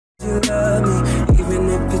You love me, even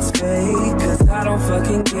if it's fake, 'cause I don't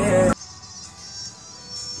fucking care.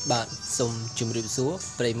 បាទសូមជម្រាបសួរ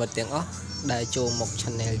ប្រិយមិត្តទាំងអស់ដែលចូលមក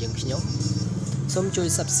Channel យើងខ្ញុំសូមជួយ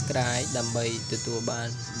Subscribe ដើម្បីទទួលបាន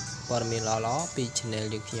ព័ត៌មានល្អៗពី Channel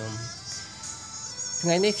យើងខ្ញុំថ្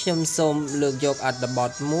ងៃនេះខ្ញុំសូមលើកយកអត្ថប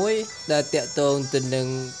ទមួយដែលតាក់ទងទៅនឹង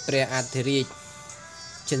ព្រះអធិរាជ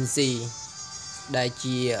ចិនស៊ីដែល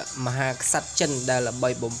ជាមហាក្សត្រចិនដែលល្បី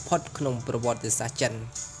បំផុតក្នុងប្រវត្តិសាស្ត្រចិន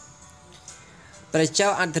ព្រះចៅ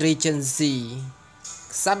អធិរាជចិនស៊ី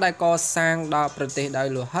ក្សត្រដែលកសាងដល់ប្រទេសដោយ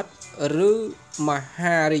លោហិតឬម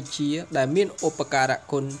ហារាជាដែលមានឧបការៈ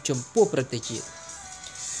គុណចំពោះប្រទេសជាតិ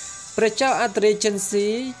ព្រះចៅអធិរាជចិនស៊ី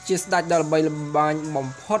ជាស្ដេចដ៏ល្បីល្បាញបំ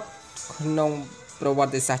ផុតក្នុងប្រវ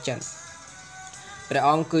ត្តិសាស្ត្រចិនព្រះ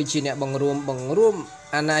អង្គគឺជាអ្នកបង្រួម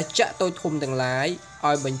អាណាចក្រតូចធំទាំងឡាយ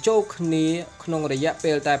ឲ្យបញ្ចូលគ្នាក្នុងរយៈ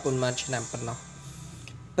ពេលតែប៉ុន្មានឆ្នាំប៉ុណ្ណោះ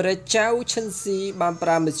ព្រះចៅឈិនស៊ីបានប្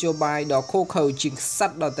រើមធ្យោបាយដ៏ឃោរឃៅជាងក្ស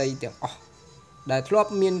ត្រដទៃទាំងអស់ដែលធ្លាប់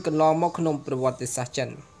មានកន្លងមកក្នុងប្រវត្តិសាស្ត្រចិន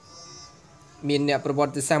មានអ្នកប្រវ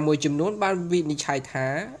ត្តិសាស្ត្រមួយចំនួនបានវិនិច្ឆ័យថា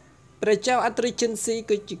ព្រះចៅអធិរាជចិនស៊ី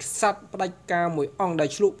គឺជាក្សត្រផ្ដាច់ការមួយអង្គដែល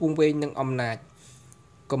ឆ្លុះពង្វេងនឹងអំណាច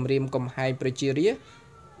គំរាមកំហែងប្រជារាស្ត្រ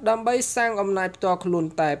ដើម្បីសាងអំណាចផ្ទាល់ខ្លួន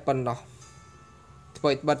តែប៉ុណ្ណោះអ្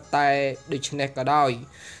វីត្បិតតែដូច្នេះក៏ដោយ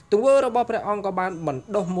ទង្វើរបស់ព្រះអង្គក៏បានបណ្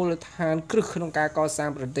ដុះមូលដ្ឋានគ្រឹះក្នុងការកសាង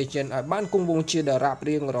ប្រទេសចិនឲ្យបានគង់វង្សជាដរាប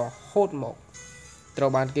រៀងរហូតមកត្រូ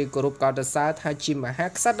វបានគេគោរពកោតសរសើរថាជាមហា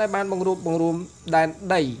ក្សត្រដែលបានបង្រួមដែន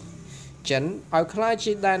ដីចិនឲ្យក្លាយ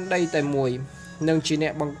ជាដែនដីតែមួយនិងជាអ្ន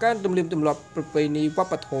កបង្កើនទំនៀមទម្លាប់ប្រពៃណីវប្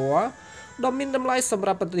បធម៌ដ៏មានតម្លៃសម្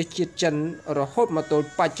រាប់ប្រទេសជាតិចិនរហូតមកទល់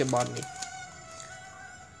បច្ចុប្បន្ននេះ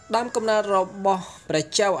ដើមកំណើតរបស់ព្រះ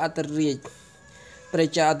ចៅអធិរាជ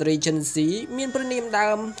ចិនស៊ីមានព្រះនាមដើ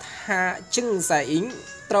មថាជឹងសែអ៊ីង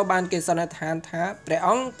ត្រូវបានគេសន្និដ្ឋានថាព្រះអ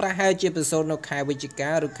ង្គប្រហែលជាប្រសូតនៅខែវិច្ឆិ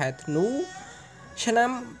កាឬខែធ្នូឆ្នាំ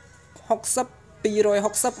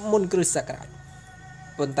260មុនគ្រិស្តសករាជ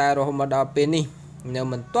ប៉ុន្តែរហូតមកដល់ពេលនេះនៅ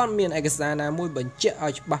មិនទាន់មានឯកសារណាមួយបញ្ជាក់ឲ្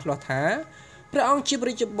យច្បាស់លាស់ថាព្រះអង្គជាព្រះ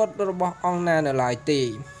រាជបុត្ររបស់អង្គណានៅឡើយទេ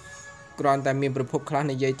គ្រាន់តែមានប្រភពខ្លះ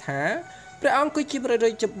និយាយថាព្រះអង្គគឺជាព្រះ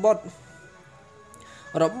រាជបុត្រ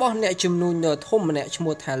របស់អ្នកជំនួញដ៏ធំម្នាក់ឈ្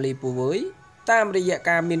មោះថាលីពូវើយតាមរយៈ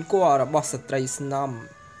ការមានគភ៌របស់ស្ត្រីស្នំ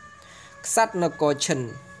ក្សត្រនគរឈិន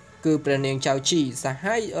គឺព្រះនាងចៅជីស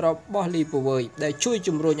ហាយរបស់លីពូវើយដែលជួយ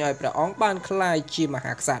ជំរុញឲ្យព្រះអង្គបានក្លាយជាម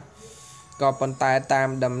ហាក្សត្រក៏ប៉ុន្តែតាម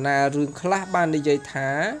ដំណើររឿងខ្លះបាននិយាយថា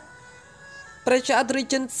ព្រះចៅអធិរាជ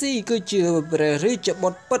ចិនស៊ីគឺជាព្រះរាជបុ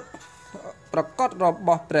ត្រពិតប្រកបរប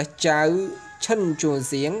ស់ព្រះចៅឈិនជួន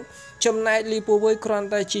សៀងចំណែកលីពូវើយគ្រាន់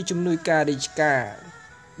តែជាជំនួយការរាជការ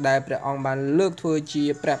ដែលព្រះអង្គបានលើកធ្វើជា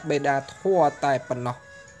ព្រះបិតាធម៌តែប៉ុណ្ណោះ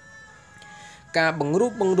ការបង្រួ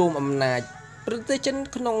មអំណាចប្រទេសចិន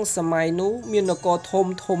ក្នុងសម័យនោះមាននគរ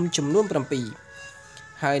ធំចំនួន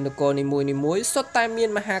7ហើយនគរនីមួយៗសុទ្ធតែមាន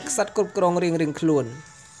មហាក្សត្រគ្រប់គ្រងរៀងៗខ្លួន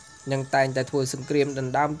និងតែងតែធ្វើសង្គ្រាមដ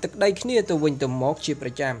ណ្ដើមទឹកដីគ្នាទៅវិញទៅមកជាប្រ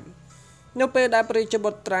ចាំនៅពេលដែលព្រះរាជ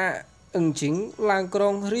បុត្រាអឹងជីងឡើងគ្រ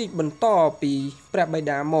ងរាជបន្តពីព្រះបិ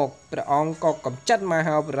តាមកព្រះអង្គក៏កម្ចាត់ម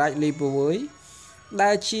ហាបរាជលីពូវើយ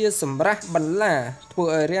ដែលជាសម្រះបន្លាធ្វើ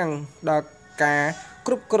ឲ្យរាំងដល់ការ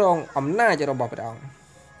គ្រប់គ្រងអំណាចរបស់ព្រះអង្គ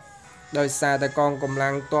ដោយសារតែកងកម្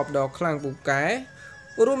លាំងទ័ពដ៏ខ្លាំងពូកែ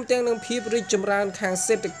រួមទាំងនឹងភាពរីកចម្រើនខាង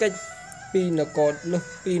សេដ្ឋកិច្ចពីន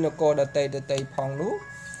គរដទៃផងនោះ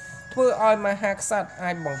ធ្វើឲ្យមហាក្សត្រ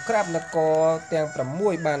អាចបង្ក្រាបនគរទាំង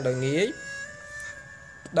6បានដោយងាយ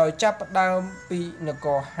ដោយចាប់ផ្ដើមពីនគ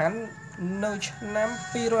រហាន់នៅឆ្នាំ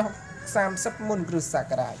230មុនគ្រិស្តស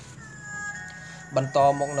ករាជបន្ត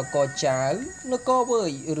មកនគរចាវនគរវើ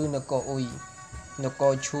យឬនគរអ៊ុយនគ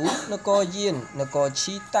រឈូនគរយាននគរ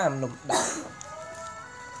ឈីតាមលំដាប់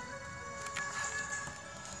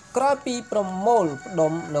ក្រោយពីប្រមូលផ្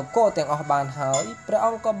ដុំនគរទាំងអស់បានហើយព្រះអ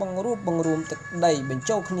ង្គក៏បង្រួមទឹកដីបញ្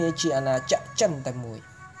ចូលគ្នាជាអាណាចក្រចិនតែមួយ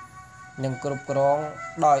និងគ្រប់គ្រង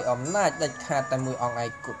ដោយអំណាចដាច់ខាតតែមួយអង្គឯ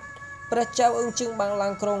កគត់ព្រះចៅអឹងជឹងបានឡើ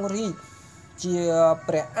ងគ្រងរាជជា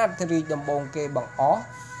ព្រះអធិរាជដំបូងគេបង្អស់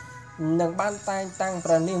និងបានតែងតាំង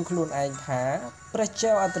ព្រះនាមខ្លួនឯងថាព្រះចៅ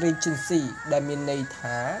អធិរាជចិនស៊ីដែលមានន័យ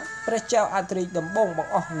ថាព្រះចៅអធិរាជដំបូងប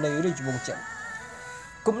ង្អស់នៃរាជវង្សចិន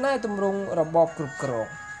គំណែទម្រង់របបគ្រប់គ្រង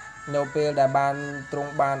នៅពេលដែលបានទ្រ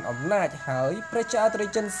ង់បានអំណាចហើយព្រះចៅអធិរាជ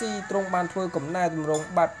ចិនស៊ីទ្រង់បានធ្វើគំណែទម្រង់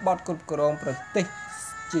បែបបទគ្រប់គ្រងប្រទេស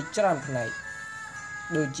ជាច្រើនផ្នែក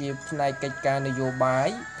ដូចជាផ្នែកកិច្ចការនយោបាយ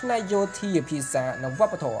ផ្នែកយោធាភាសានិងវ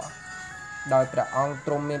ប្បធម៌ដោយព្រះអង្គ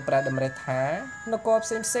ទ្រង់មានព្រះតម្រិះថានគរផ្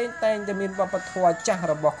សេងតែងតែមានវប្បធម៌ចាស់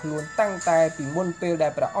របស់ខ្លួនតាំងតែពីមុនពេលដែ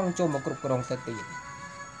លព្រះអង្គចូលមកគ្រប់គ្រងទៅទៀត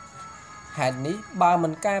ហេតុនេះបើមិ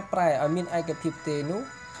នកែប្រែឲ្យមានឯកភាពទេនោះ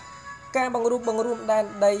ការបង្រួមដែន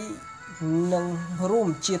ដីនឹងរួម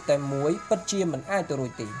ជាតិតែមួយពិតជាមិនអាចទៅរួ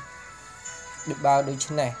ចទេដូចបើដូ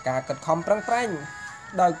ច្នេះការកាត់ខំប្រឹងប្រែង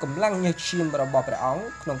ដោយកម្លាំងញើសឈាមរបស់ព្រះអង្គ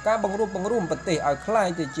ក្នុងការបង្រួមប្រទេសឲ្យคล้าย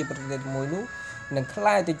ទៅជាប្រទេសមួយនោះនឹងค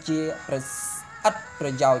ล้ายទៅជាប្រ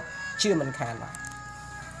យោជន៍ជាមិនខានឡើយ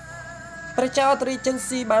ព្រះចៅអធិរាជ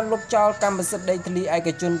ស៊ីបានលុបចោលកម្មសិទ្ធិដីធ្លីឯក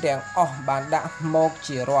ជនទាំងអស់បានដាក់មក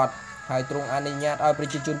ជារដ្ឋហើយទ្រង់អនុញ្ញាតឲ្យប្រ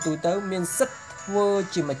ជាជនទូទៅមានសិទ្ធិធ្វើ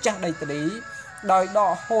ជាម្ចាស់ដីធ្លីដោយដ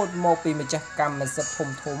កហូតមកពីម្ចាស់កម្មសិទ្ធិ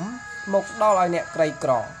ធំមកដល់ឲ្យអ្នកក្រីក្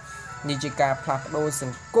រនេះជាការផ្លាស់ប្ដូរស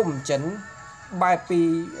ង្គមចិនបែបពី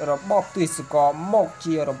របបទាសករមក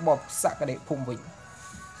ជារបបសក្តិភូមិវិញ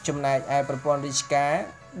ចំណែកឯប្រព័ន្ធរាជការ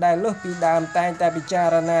ដែលលើសពីដើមតែងតែពិចា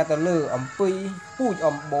រណាទៅលើអំពីពូជអ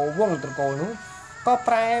ម្បូរវង្សត្រកូលនោះក៏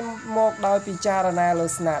ប្រែមកដោយពិចារណាលើ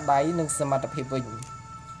ស្នាដៃនិងសមត្ថភាពវិញ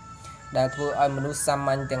ដែលធ្វើឲ្យមនុស្សសាម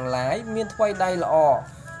ញ្ញទាំងឡាយមានថ្វីដៃល្អ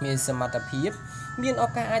មានសមត្ថភាពមានឱ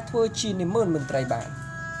កាសអាចធ្វើជានិមឺនមន្ត្រីបាន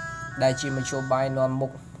ដែលជាមធ្យោបាយនាំមុ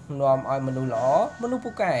ខនាំឲ្យមនុស្សល្អមនុស្ស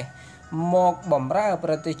ពូកែមកបំរើ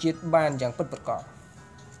ប្រទេសជាតិបានយ៉ាងពិតប្រាកដ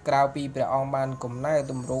ក្រៅពីព្រះអង្គបានកំណែ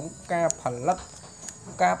ទម្រង់ការផលិត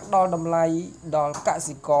ការផ្ដល់តម្លៃដល់ក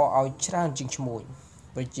សិករឲ្យច្រើនជាងឈ្មួញ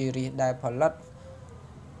ប្រជារាស្ត្រដែលផលិត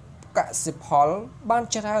កសិផលបាន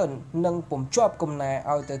ច្រើននិងពុំជាប់កំណែ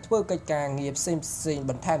ឲ្យទៅធ្វើកិច្ចការងារផ្សេង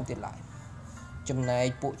បន្ថែមទៀតឡើយចំណែក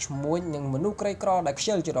ពួកឈ្មួញនិងមនុស្សក្រីក្រដែលខ្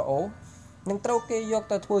ជិលច្រអូសនឹងត្រូវគេយក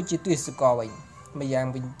ទៅធ្វើជាទាសករវិញម្យ៉ាង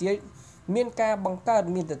វិញទៀតមានការបង្កើត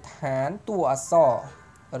មាត្រដ្ឋានតួអក្សរ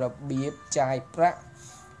របៀបចាយប្រាក់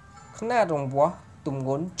ຂະຫນາດរង្វាស់ទម្ង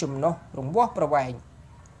ន់ចំណុះរង្វាស់ប្រវែង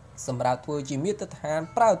សម្រាប់ធ្វើជាមាត្រដ្ឋាន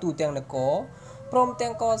ប្រើទូទាំងនគរព្រម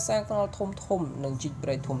ទាំងកសាងថ្នល់ធំនិងជីកព្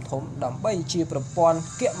រែកធំដើម្បីជាប្រព័ន្ធ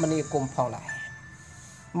គមនាគមន៍ផងដែរ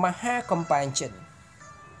មហាកំពែងចិន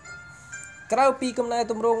ក្រៅពីកំណែ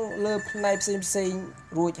ទម្រង់លើផ្នែកផ្សេង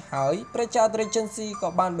រួចហើយព្រះចៅអធិរាជចិនស៊ីក៏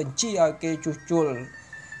បានបញ្ជាឲ្យគេជួសជុល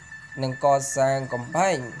និងកសាងកំ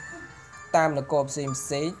ពែងតាមនគរផ្សេ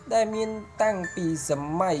ងដែលមានតាំងពីស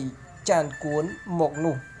ម័យចានគួនមក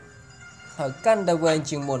នោះហើយកាន់តែវែង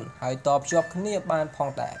ជាងមុនហើយតភ្ជាប់គ្នាបានផង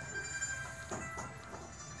ដែរ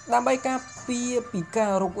ដើម្បីការពារពីកា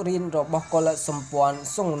ររុករានរបស់កុលសម្ព័ន្ធ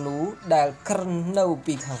សុងនូដែលក្រិននៅ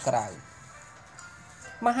ពីខាងក្រៅ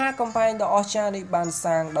មហាកំពែងដ៏អស្ចារ្យនេះបាន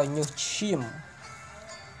សាងដោយញើសឈាម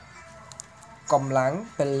កម្លាំង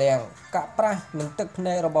ពលំកាក់ប្រាស់និងទឹកភ្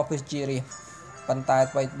នែករបស់ប្រជារាស្ត្រប៉ុន្តែ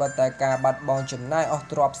អ្វីបើតែការបាត់បង់ចំណាយអស់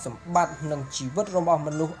ទ្រព្យសម្បត្តិនិងជីវិតរបស់ម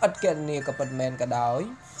នុស្សឥតគណនាក៏ពិតមែនក៏ដោយ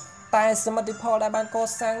តែសមិទ្ធផលដែលបានក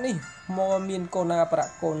សាងនេះមកមានកូណាប្រ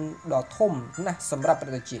គុណដ៏ធំណាស់សម្រាប់ប្រ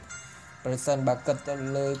ទេសជាតិប្រសិនបើគិតទៅ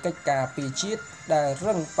លើកិច្ចការពីជាតិដែល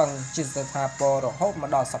រឹងប៉ឹងជាស្ថាពររហូតមក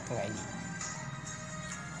ដល់សប្តាហ៍នេះ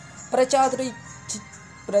ព្រះចៅអធិរាជ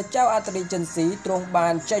ចិនស៊ីទ្រង់បា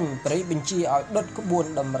នចេញព្រះរាជបញ្ជាឲ្យដុតក្បួន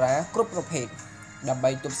តម្រាគ្រប់ប្រភេទដើម្បី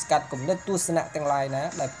ទប់ស្កាត់គំនិតទស្សនៈទាំងឡាយណា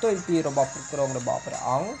ដែលផ្ទុយពីរបបគ្រប់គ្រងរបស់ព្រះ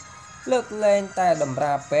អង្គលើកលែងតែតម្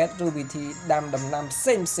រាពេទ្យឬវិធីដាំដំណាំផ្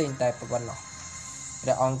សេងតែប៉ុណ្ណោះព្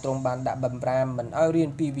រះអង្គទ្រង់បានដាក់បម្រាមមិនឲ្យរៀន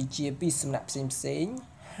ពីវិជ្ជាពីសំណាក់ផ្សេង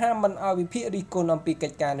ហាមមិនឲ្យវិភាគរិះគន់អំពីកិ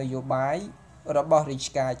ច្ចការនយោបាយរបស់រាជ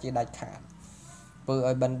ការជាដាច់ខាតធ្វើ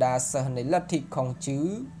ឲ្យបណ្ដាសិស្សនៃលទ្ធិខុងជឺ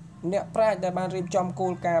អ្នកប្រាជ្ញដែលបានរៀបចំគោ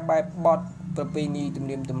លការណ៍បែបបទប្រពៃណីទំ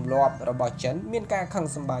នៀមទម្លាប់របស់ចិនមានការខឹង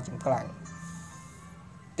សម្បារខ្លាំង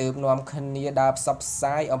ទើបនាំគ្នាដើរផ្សព្វផ្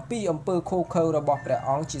សាយអំពីអំពើឃោរឃៅរបស់ព្រះ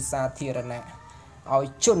អង្គជាសាធារណៈឲ្យ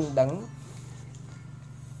ជនដឹង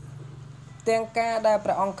ទាំងការដែល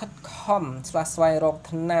ព្រះអង្គខិតខំស្វែងរក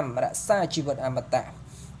ថ្នាំរក្សាជីវិតអមតៈ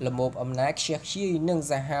លមោបអំណាចខ្ជះខ្ជាយនិង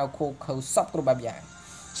សាហាវឃោរឃៅសពគ្រប់បែបយ៉ាង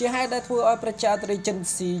ជាហេតុដែលធ្វើឲ្យប្រជាអធិរាជចិន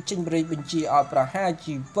ស៊ីចេញព្រះរាជបញ្ជាឲ្យប្រហារ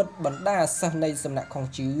ជីវិតបណ្ដាសិស្សនៃសំណាក់ខុង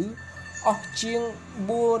ជឺអស់ជាង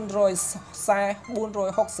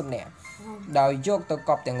460នាក់ដោយយកទៅ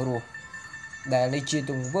កប់ទាំងរស់ដែលនេះជា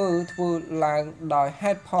ទង្វើធ្វើឡើងដោយ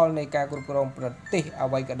ហេតុផលនៃការគ្រប់គ្រងប្រទេសអ្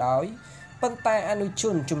វីក៏ដោយប៉ុន្តែអនុជ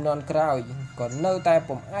នជំនាន់ក្រោយក៏នៅតែ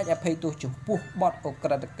ពុំអាចអភ័យទោសចំពោះបទអក្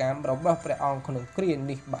រិតកម្មរបស់ព្រះអង្គក្នុងគ្រា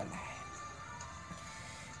នេះបានដែរ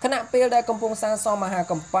ខណៈពេលដែលកំពុងសាងសង់មហា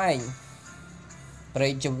កំពែងព្រះរា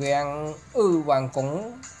ជវាំងវ៉ាងកុង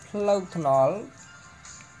ផ្លូវថ្នល់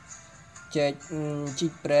ជី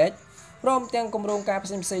កព្រែកព្រមទាំងគម្រោងការផ្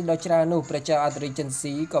សេងដ៏ច្រើននោះព្រះចៅអធិរាជចិន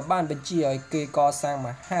ស៊ីក៏បានបញ្ជាឲ្យគេកសាងម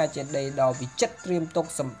ហាចេតិយដ៏វិចិត្រត្រៀមទុក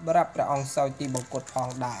សម្រាប់ព្រះអង្គសោយទីបង្គត់ផង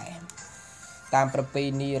ដែរតាមប្រពៃ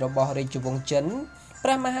ណីរបស់រាជវង្សចិនព្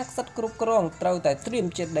រះមហាក្សត្រគ្រប់គ្រងត្រូវតែត្រៀម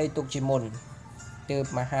ចេតិយទុកជាមុនទើប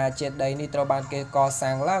មហាចេតិយនេះត្រូវបានគេក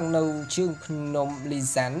សាងឡើងនៅជើងភ្នំលី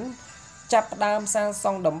សាន់ ចាប់ផ្ដើមសាងស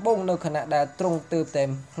ង់ដំបូងនៅខណៈដែលទ្រង់ទើបតែ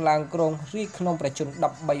ឡើងគ្រងរាជក្នុងប្រជជន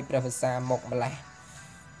13ព្រះវស្សាមកម្លេះ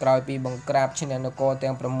ក្រោយពីបង្ក្រាបឈ្នះនគរ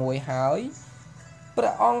ទាំង6ហើយព្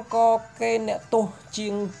រះអង្គក៏គេអ្នកទោសជា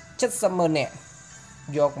ង70,000 នាក់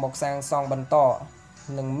យកមកសាងសង់បន្ត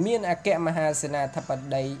និងមានអគ្គមហាសេនាធិប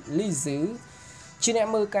តីលីស៊ឺជាអ្នក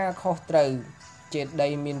មើលការខុសត្រូវចេតិ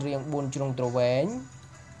យមានរាង4ជ្រុងទ្រវែង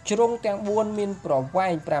ជ្រុងទាំង4មានប្រវែ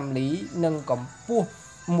ង5 លីនិងកម្ពស់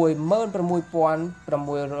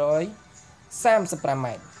 16,635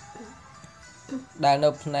 ម៉ែត្រដែលនៅ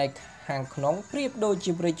ផ្នែកខាងក្នុងប្រៀបដូច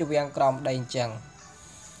ជាព្រះរាជវាំងក្រោមដីអញ្ចឹង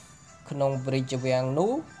ក្នុងព្រះរាជវាំង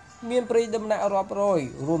នោះមានព្រះដំណាក់រាប់រយ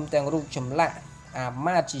រួមទាំងរូបចម្លាក់អា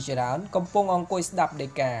មាត្យជាច្រើនកំពុងអង្គុយស្ដាប់ដី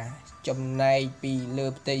កាចំណែកពីលើ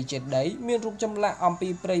ផ្ទៃចេតិយមានរូបចម្លាក់អំពី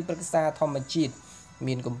ព្រៃព្រឹក្សាធម្មជាតិ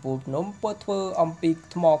មានកំពូលភ្នំពោលធ្វើអំពី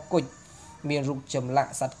ថ្មគុជមានរូបចម្លា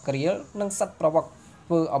ក់សត្វក្រៀលនិងសត្វប្រវឹក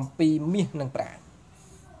ធ្វើអំពីមាសនិងប្រាក់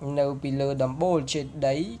នៅពីលើដំបូលចេ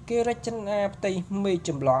តិយគេរចនាផ្ទៃមេឃ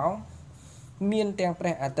ចម្លងមានទាំងព្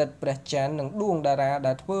រះអាទិត្យព្រះច័ន្ទនិងដួងតារា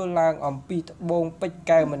ដែលធ្វើឡើងអំពីត្បូងពេជ្រ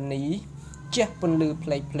កែវមណីជះពន្លឺផ្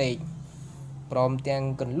លេកព្រមទាំង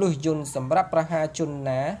កន្លឹះយន្តសម្រាប់ប្រហារជន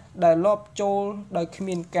ណាដែលលបចូលដោយគ្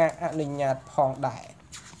មានការអនុញ្ញាតផងដែរ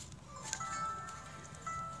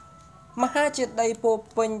មហាចេតិយពោ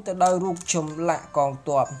ពេញទៅដោយរូបចម្លាក់កង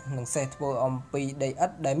ទ័ពនិងសេះធ្វើអំពីដីឥ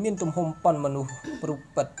ដ្ឋដែលមានទំហំប៉ុនមនុស្សរូប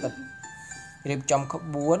ពិតរៀបចំក្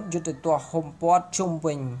បួនយុទ្ធទស្សន៍ហុំព័ទ្ធជុំ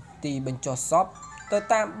វិញទីបញ្ចុះសពទៅ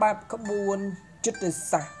តាមបែបក្បួនយុទ្ធ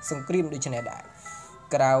សាស្ត្រសង្គ្រាមដូចនេះដែរ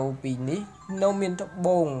ក្រៅពីនេះនៅមានត្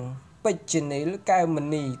បូងពេជ្រជនីលកែវម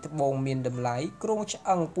ណីត្បូងមានតម្លៃគ្រោងឆ្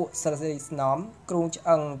អឹងពួកស្រីស្នំគ្រោងឆ្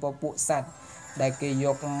អឹងពពួកសัตว์ដែលគេយ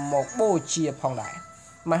កមកបូជាផងដែរ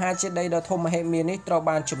មហាចេតិយដ៏ធំមហិមានេះត្រូវ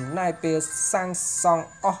បានចំណាយពេលសាងសង់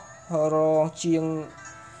អស់រជាង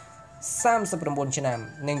39 ឆ្នាំ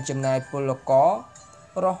និងចំណាយពលករ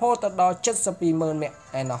រហូតដល់ 72,000 នាក់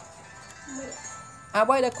ឯណោះអ្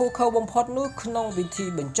វីដែលគូខើបំផុតនោះក្នុងពិធី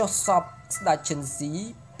បញ្ចុះសពស្ដេចឈិនស៊ី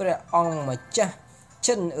ព្រះអង្គម្ចាស់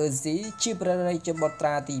ឈិនអឺស៊ីជាព្រះរាជបុត្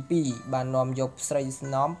រាទី2បាននាំយកស្រីស្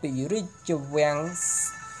នំពីរាជវាំង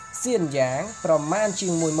សៀនយ៉ាងប្រមាណជា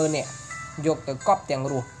ង 10,000 នាក់យកទៅកប់ទាំង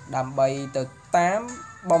រស់ដើម្បីទៅតាម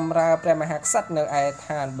បម្រើព្រះមហាក្សត្រនៅឯ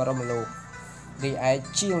ឋានបរមលោករីឯ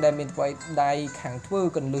ជាងដែលមានថ្វីដៃខាងធ្វើ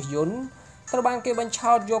កន្លឹះយន្តត្រូវបានគេបញ្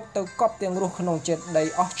ឆោតយកទៅកប់ទាំងរស់ក្នុងចេតិយ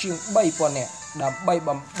អស់ជាង 3,000 នាក់ដើម្បី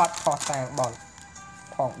បំបត្តិខុសតាងបន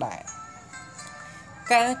ផងដែរ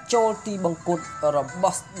ការចូលទីបង្គត់រប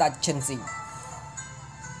ស់ស្ដេចឈិនស៊ី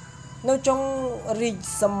នៅចុងរាជ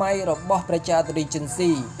សម័យរបស់ព្រះចៅធារីឈិនស៊ី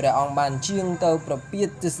ព្រះអង្គបានជាងទៅប្រពៀត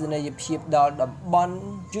ទស្សនីយភាពដល់តំបន់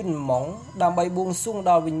យួនម៉ុងដើម្បីបួងសួង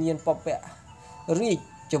ដល់វិញ្ញាណពពករា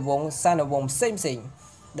ជវង្សសានវង្សផ្សេងៗ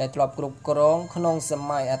ដែលធ្លាប់គ្រប់គ្រងក្នុងស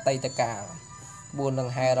ម័យអតីតកាល4ដ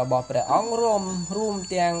ង្ហែរបស់ព្រះអង្គរួម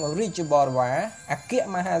ទាំងរាជបរិវារអគ្គ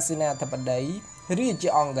មហាសេនាធិបតីរាជ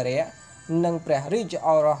អង្គរៈនិងព្រះរាជឱ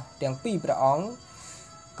រសទាំងពីរព្រះអង្គ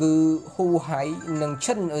គឺហ៊ូហៃនិង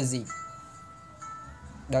ឈិនអឺស៊ី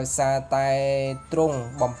ដោយសារតែទ្រង់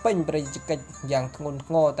បំពេញព្រះរាជកិច្ចយ៉ាងធ្ងន់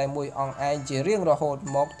ធ្ងរតែមួយអង្គឯងជារៀងរហូត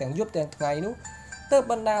មកទាំងយប់ទាំងថ្ងៃនោះទើប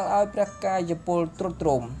បណ្ដាលឲ្យព្រះកាយពលទ្រុឌទ្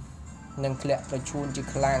រោមនិងធ្លាក់ប្រឈួនជា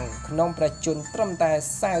ខ្លាំងក្នុងព្រះជន្មត្រឹមតែ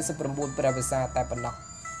49ព្រះវស្សាតែប៉ុណ្ណោះ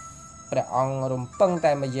ព្រះអង្គរំពឹង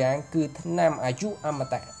តែម្យ៉ាងគឺថ្នាំអាយុអម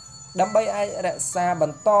តៈដើម្បីអាចរក្សាប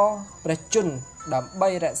ន្តព្រះជន្មដើម្បី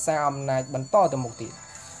រក្សាអំណាចបន្តទៅមុខទៀត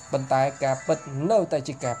ប៉ុន្តែការពិតនៅតែ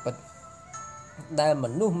ជាការពិតដែលម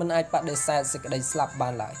នុស្សមិនអាចបដិសេធសេចក្តីស្លាប់បា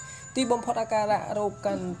នឡើយទីបំផុតអាការៈរោគ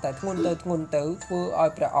កាន់តែធ្ងន់ទៅធ្វើឲ្យ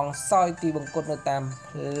ព្រះអង្គសោយទីបង្គត់នៅតាម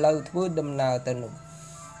ផ្លូវធ្វើដំណើរទៅនោះ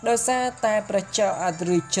ដោយសារតែព្រះចៅអធិ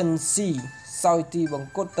រាជឈិនស៊ីសោយទីប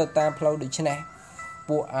ង្គត់ទៅតាមផ្លូវដូច្នេះ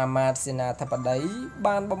ពួកអាមាត្យសេនាធិបតី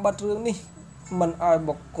បានបំបត្តិរឿងនេះមិនឲ្យ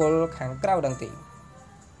បុគ្គលខាងក្រៅដឹងទេ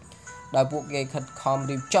ដោយពួកគេខិតខំ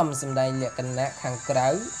រៀបចំសម្ដែងលក្ខណៈខាងក្រៅ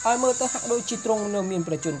ឲ្យមើលទៅហាក់ដូចជាទ្រង់នៅមាន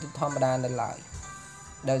ប្រជញ្ញធម្មតានៅឡើយ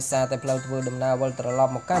ដោយសារតែផ្លូវធ្វើដំណើរវិលត្រឡ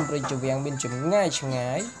ប់មកកាន់ព្រះរាជវាំងមានចម្ងាយឆ្ងា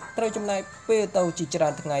យត្រូវចំណាយពេលទៅជាច្រើ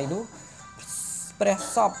នថ្ងៃនោះព្រះ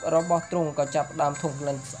សពរបស់ទ្រង់ក៏ចាប់ផ្ដើមធុងក្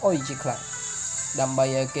លិនស្អុយជាខ្លាំងដើម្បី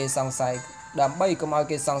កុំឲ្យ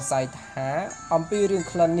គេសង្ស័យថាអំពីរឿង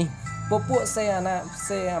ក្លិននេះពួកសេអា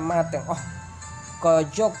មាត្យទាំងអស់ក៏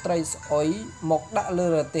យកត្រីស្អុយមកដាក់លើ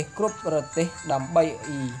រទេះគ្រប់រទេះដើម្បី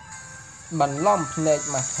បន្លំភ្នែក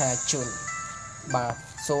មហាជនបាទ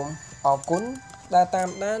សូមអរគុណដែលតាម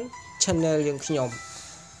ដាន Channel យើងខ្ញុំ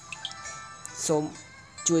សូម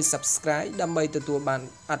ជួយ Subscribe ដើម្បីទទួលបាន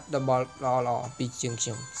អត្ថបទល្អៗពីជាងខ្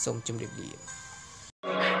ញុំសូមជម្រាបលា